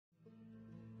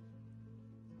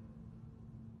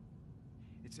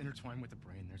It's intertwined with the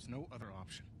brain. There's no other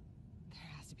option. There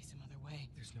has to be some other way.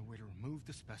 There's no way to remove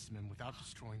the specimen without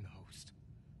destroying the host.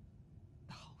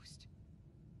 The host?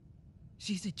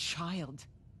 She's a child,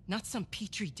 not some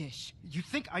petri dish. You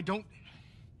think I don't...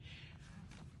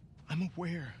 I'm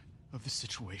aware of the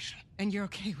situation. And you're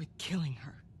okay with killing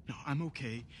her? No, I'm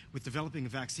okay with developing a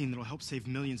vaccine that'll help save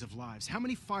millions of lives. How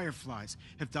many fireflies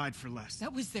have died for less?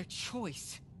 That was their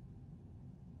choice.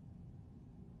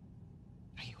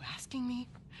 Are you asking me?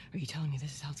 Or are you telling me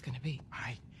this is how it's gonna be?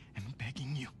 I am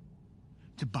begging you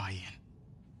to buy in.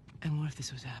 And what if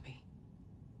this was Abby?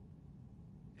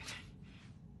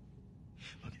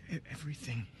 Look,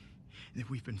 everything that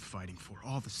we've been fighting for,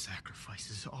 all the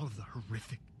sacrifices, all of the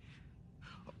horrific...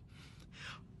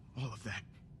 all of that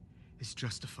is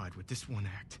justified with this one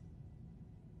act.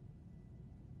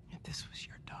 If this was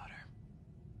your daughter,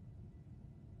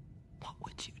 what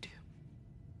would you do?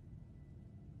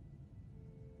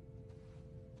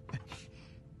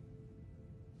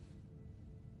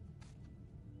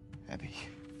 Abby.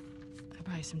 I'll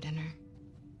buy you some dinner.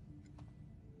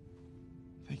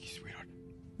 Thank you, sweetheart.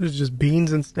 There's just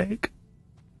beans and steak.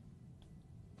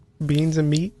 Beans and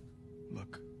meat.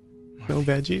 Look. No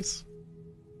veggies.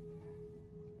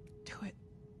 Do it.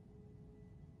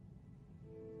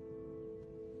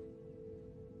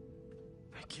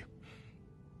 Thank you.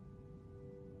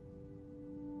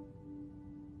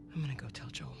 I'm gonna go tell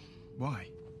Joel. Why?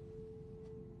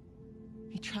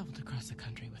 He traveled across the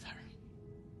country with her.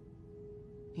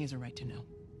 He has a right to know.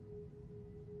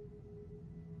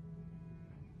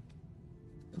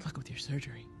 Good luck with your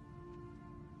surgery.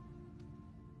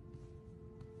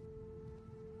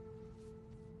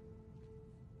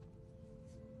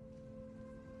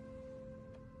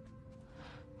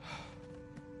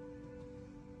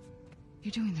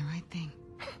 You're doing the right thing.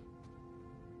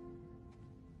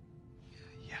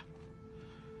 Yeah.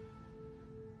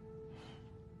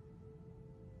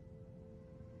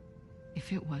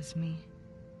 If it was me,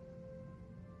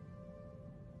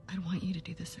 I'd want you to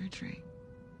do the surgery.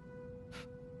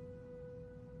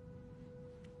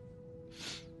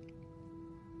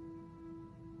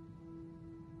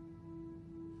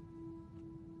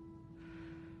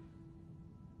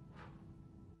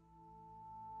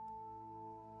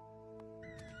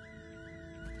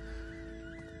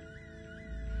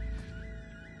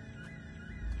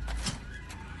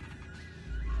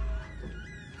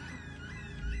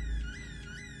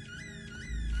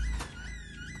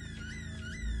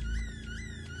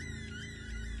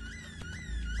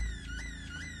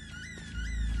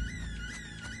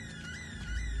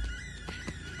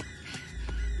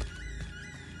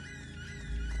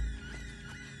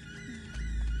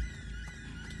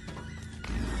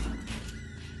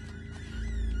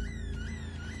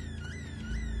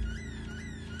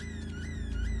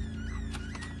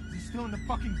 Still in the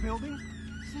fucking building?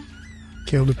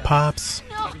 Killed the pops.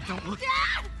 No! Abby, don't look.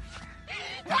 Dad!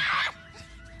 Dad!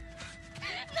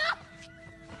 No!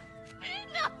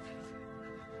 No!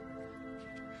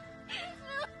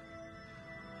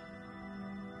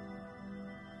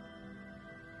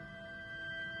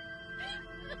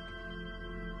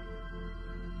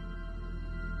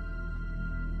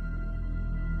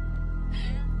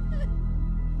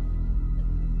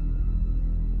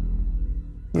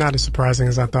 Not as surprising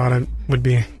as I thought it would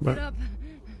be, Get but up.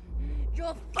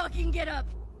 Joel, fucking get up.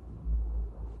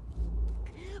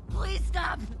 Please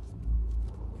stop.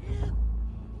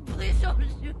 Please don't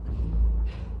shoot.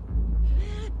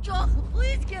 Joel,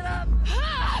 please get up.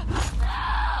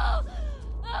 No!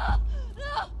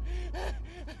 No!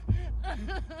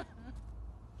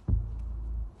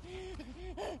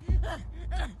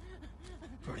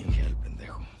 Burning hell,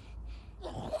 pendejo.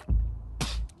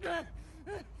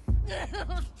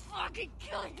 I'll fucking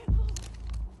kill you.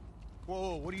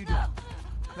 Whoa, what are you doing?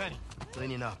 Manny.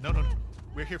 Cleaning up. No.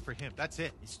 We're here for him. That's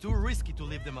it. It's too risky to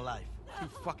leave them alive. Too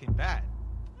fucking bad.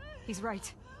 He's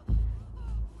right.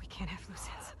 We can't have loose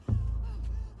ends.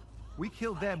 We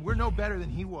killed them. We're no better than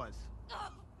he was.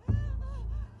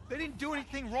 They didn't do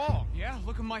anything wrong. Yeah,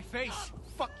 look at my face.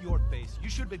 Fuck your face. You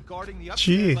should have been guarding the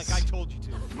upstairs like I told you to.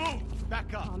 Move!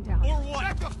 Back up. Calm down. Or what?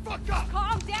 Back the fuck up!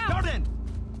 Calm down! Garden!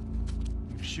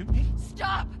 You shoot me?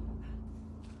 Stop!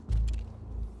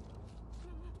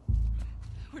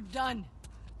 We're done.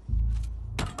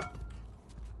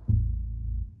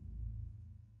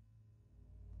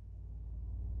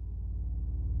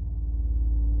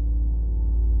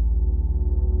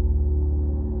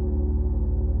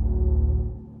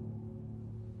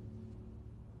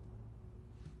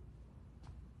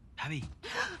 Abby.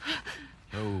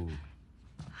 Oh.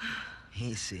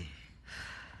 Easy.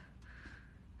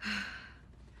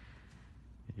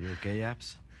 You okay,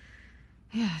 Abs?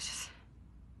 Yeah, just...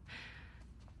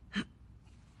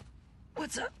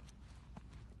 What's up?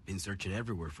 Been searching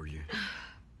everywhere for you.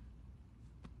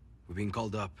 We've been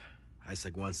called up.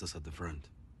 Isaac wants us at the front.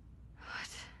 What?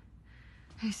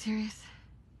 Are you serious?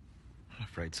 I'm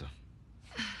afraid so.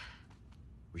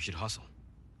 We should hustle.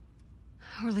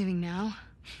 We're leaving now?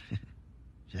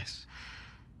 Yes.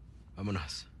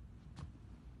 Vámonos.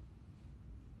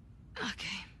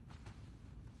 Okay.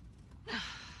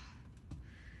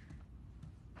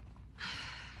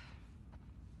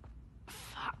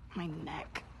 Fuck, my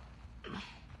neck.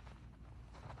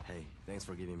 Hey, thanks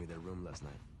for giving me the room last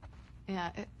night.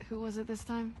 Yeah, who was it this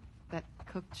time? That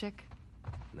cook chick?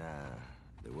 Nah,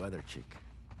 the weather chick.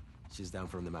 She's down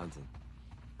from the mountain.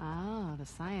 Oh, the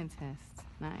scientist.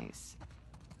 Nice.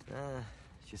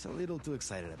 She's a little too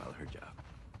excited about her job.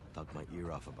 Talked my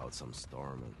ear off about some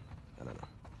storm and I don't know.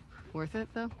 Worth it,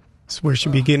 though? It's where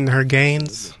she'd be getting her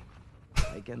gains.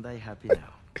 I can die happy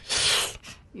now.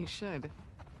 You should.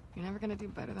 You're never gonna do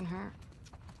better than her.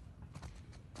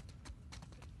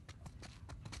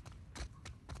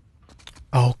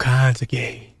 All kinds of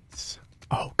gains.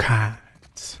 All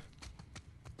kinds.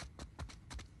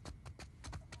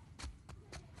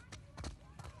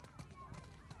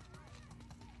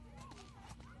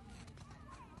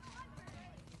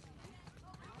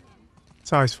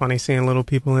 It's always funny seeing little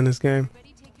people in this game.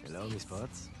 Hello, Miss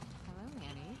Potts. Hello,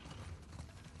 Annie.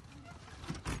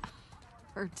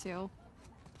 Her too.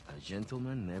 A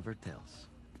gentleman never tells.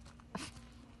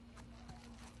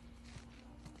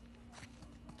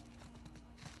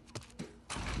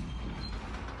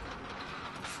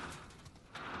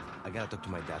 I gotta talk to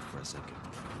my dad for a second.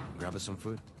 Grab us some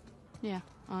food. Yeah,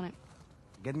 on it.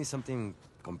 Get me something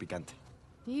con picante.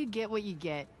 You get what you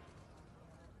get.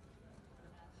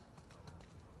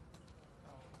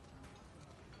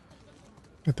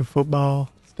 At the football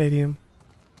stadium.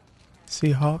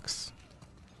 Seahawks.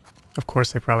 Of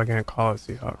course, they probably gonna call it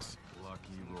Seahawks.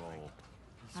 Lucky roll.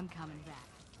 I'm coming back.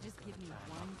 Just give me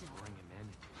one day. Bring him in.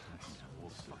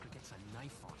 Fucker gets a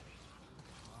knife on me.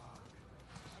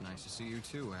 Nice to see you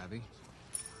too, Abby.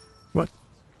 What?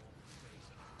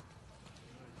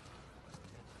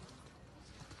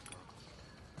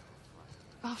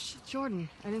 Oh, shit, Jordan.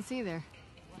 I didn't see you there.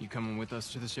 You coming with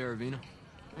us to the Saravina?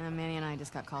 Manny and I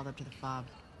just got called up to the fob.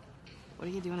 What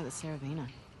are you doing at the Saravina?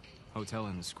 Hotel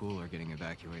and the school are getting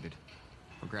evacuated.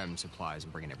 We're grabbing supplies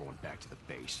and bringing everyone back to the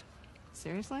base.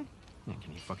 Seriously? Yeah,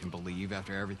 can you fucking believe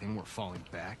after everything we're falling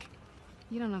back?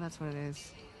 You don't know that's what it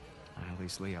is. At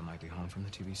least Leah might be home from the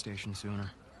TV station sooner.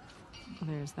 Well,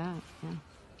 there's that, yeah.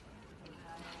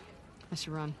 I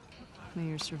should run. May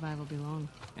your survival be long.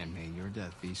 And may your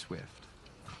death be swift.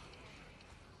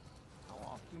 How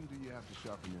often do you have to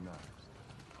sharpen your knives?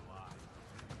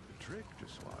 The trick to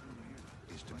slaughtering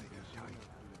is to make it tight.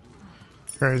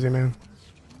 Crazy, man.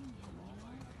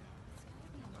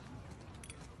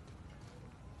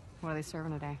 What are they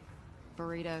serving today?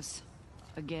 Burritos.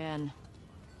 Again.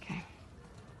 Okay.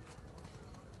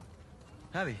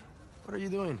 Abby, what are you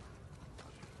doing?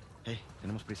 Hey,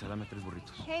 tenemos prisa, dame 3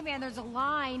 burritos. Hey, man, there's a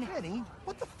line. Penny,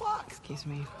 what the fuck? Excuse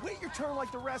me. Wait your turn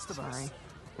like the rest of Sorry. us.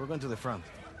 We're going to the front.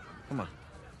 Come on.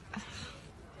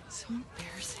 So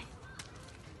embarrassing.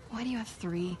 Why do you have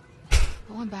 3?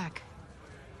 Pull one back.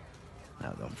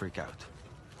 Now, don't freak out.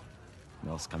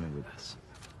 Mel's coming with us.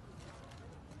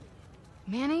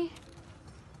 Manny?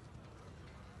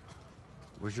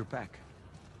 Where's your pack?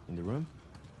 In the room?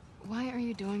 Why are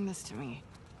you doing this to me?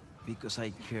 Because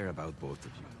I care about both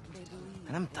of you.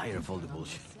 And I'm tired of all the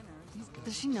bullshit.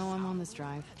 Does she know I'm on this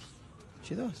drive?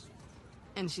 She does.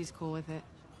 And she's cool with it?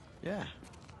 Yeah.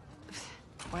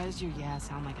 Why does your yeah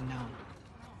sound like a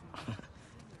no?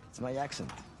 It's my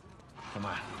accent. Come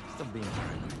on, stop being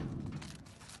paranoid.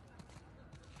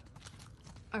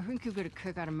 I think you get a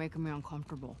kick out of making me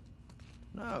uncomfortable.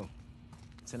 No.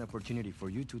 It's an opportunity for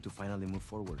you two to finally move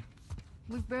forward.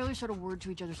 We've barely said a word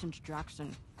to each other since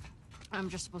Jackson. I'm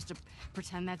just supposed to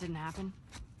pretend that didn't happen?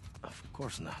 Of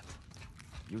course not.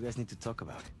 You guys need to talk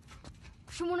about it.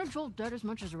 She wanted Joel dead as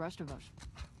much as the rest of us.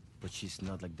 But she's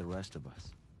not like the rest of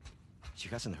us. She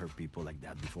hasn't hurt people like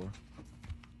that before.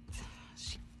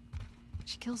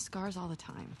 She kills scars all the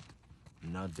time.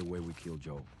 Not the way we kill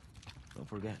Joel. Don't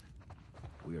forget,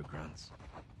 we are grunts.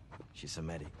 She's a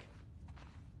medic.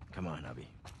 Come on, Abby.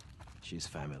 She's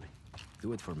family.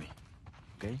 Do it for me,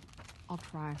 okay? I'll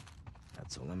try.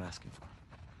 That's all I'm asking for.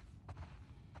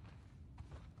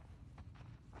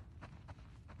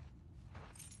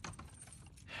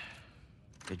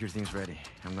 Get your things ready.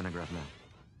 I'm gonna grab Mel.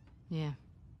 Yeah,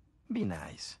 Be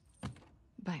nice.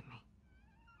 bite me.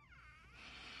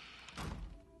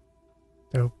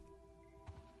 Dope.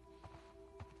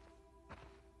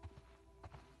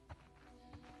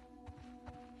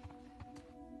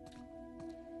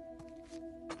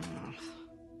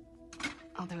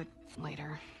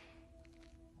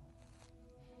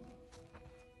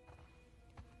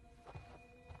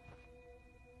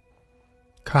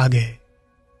 Kage.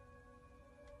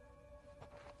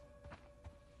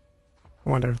 I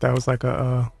wonder if that was like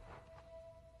a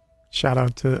shout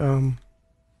out to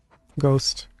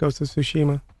Ghost of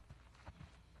Tsushima.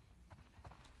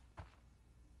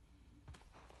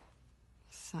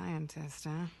 Scientist,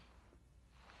 huh?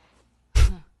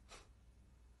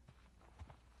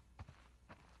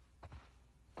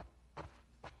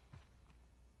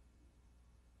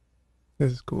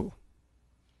 This is cool.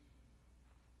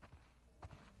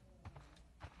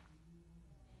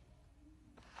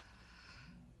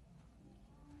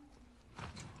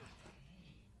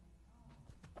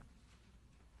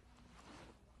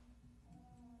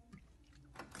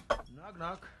 Knock,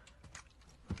 knock.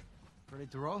 Ready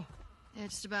to roll? Yeah,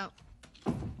 just about.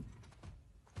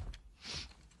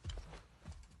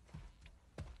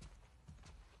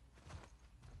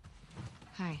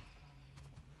 Hi.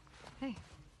 Hey.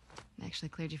 I actually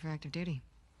cleared you for active duty.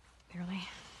 Barely.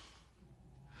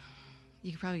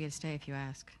 You could probably get a stay if you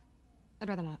ask. I'd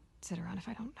rather not sit around if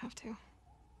I don't have to.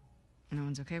 No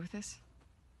one's okay with this?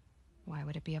 Why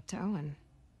would it be up to Owen?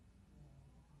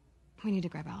 We need to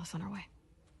grab Alice on our way.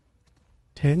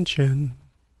 Tension.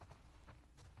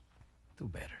 Do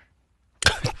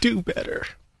better. Do better.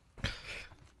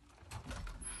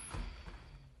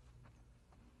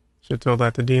 Should've told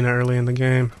that to Dina early in the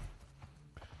game.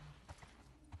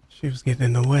 She was getting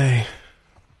in the way.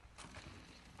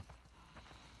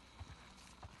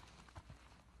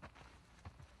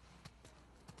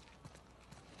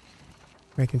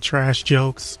 Making trash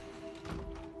jokes.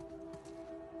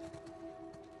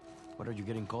 What are you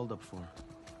getting called up for?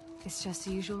 It's just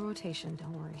the usual rotation,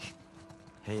 don't worry.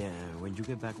 Hey, when you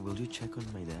get back, will you check on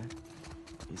my dad?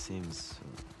 He seems,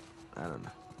 I don't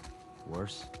know,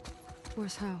 worse?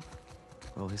 Worse how?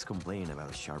 Well, he's complaining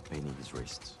about a sharp pain in his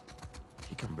wrists.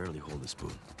 He can barely hold a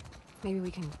spoon. Maybe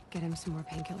we can get him some more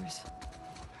painkillers.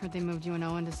 Heard they moved you and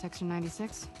Owen to Section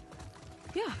 96?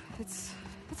 Yeah, it's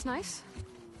nice.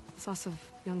 It's lots of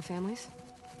young families.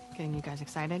 Getting you guys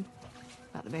excited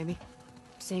about the baby?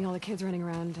 Seeing all the kids running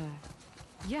around,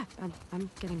 yeah, I'm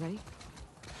getting ready.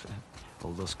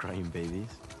 All those crying babies.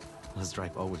 Let's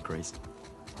drive Owen crazy.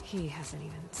 He hasn't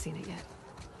even seen it yet.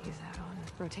 He's out on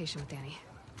rotation with Danny.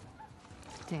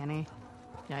 Danny?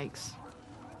 Yikes.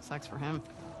 Sucks for him.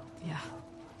 Yeah.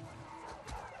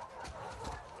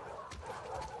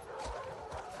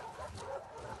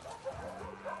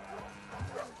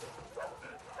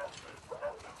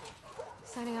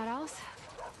 Signing out, Alice?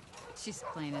 She's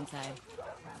playing inside.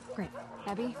 Great.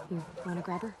 Abby, you want to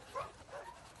grab her?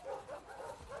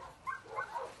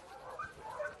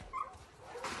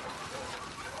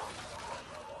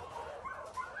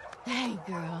 Hey,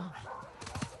 girl.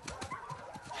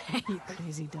 Hey, you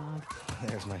crazy dog.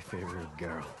 There's my favorite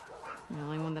girl. You're the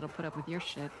only one that'll put up with your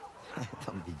shit.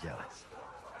 Don't be jealous.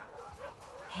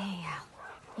 Hey, Al.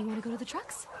 You want to go to the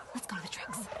trucks? Let's go to the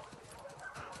trucks.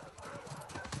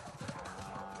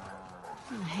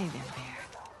 Oh, hey there, Bear.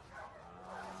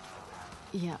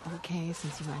 Yeah, okay,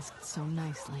 since you asked so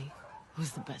nicely.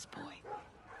 Who's the best boy?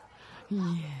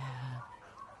 Yeah.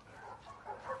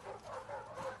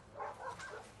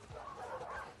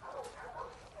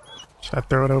 Should I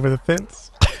throw it over the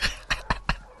fence?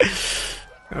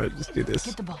 I would just do this.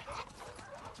 Get the ball.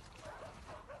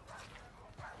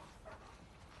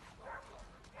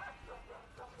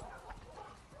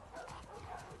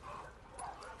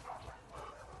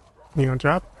 You gonna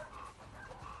drop?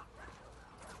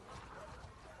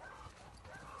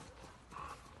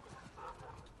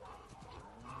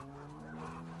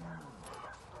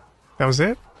 That was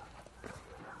it?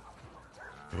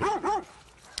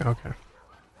 Okay.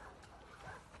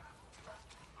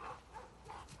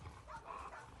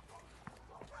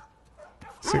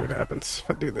 See what happens if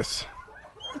I do this.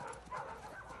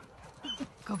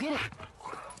 Go get it.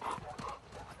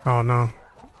 Oh no, I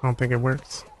don't think it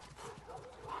works.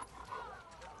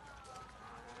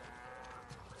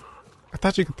 I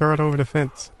thought you could throw it over the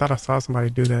fence. I thought I saw somebody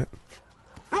do that.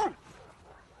 Let's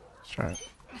try it.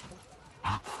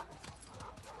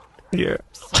 Yeah.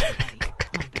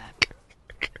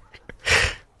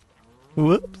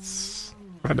 Whoops.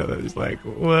 I know that was like,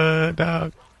 what,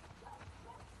 dog?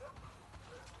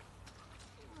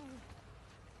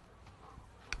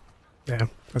 Yeah,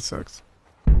 that sucks.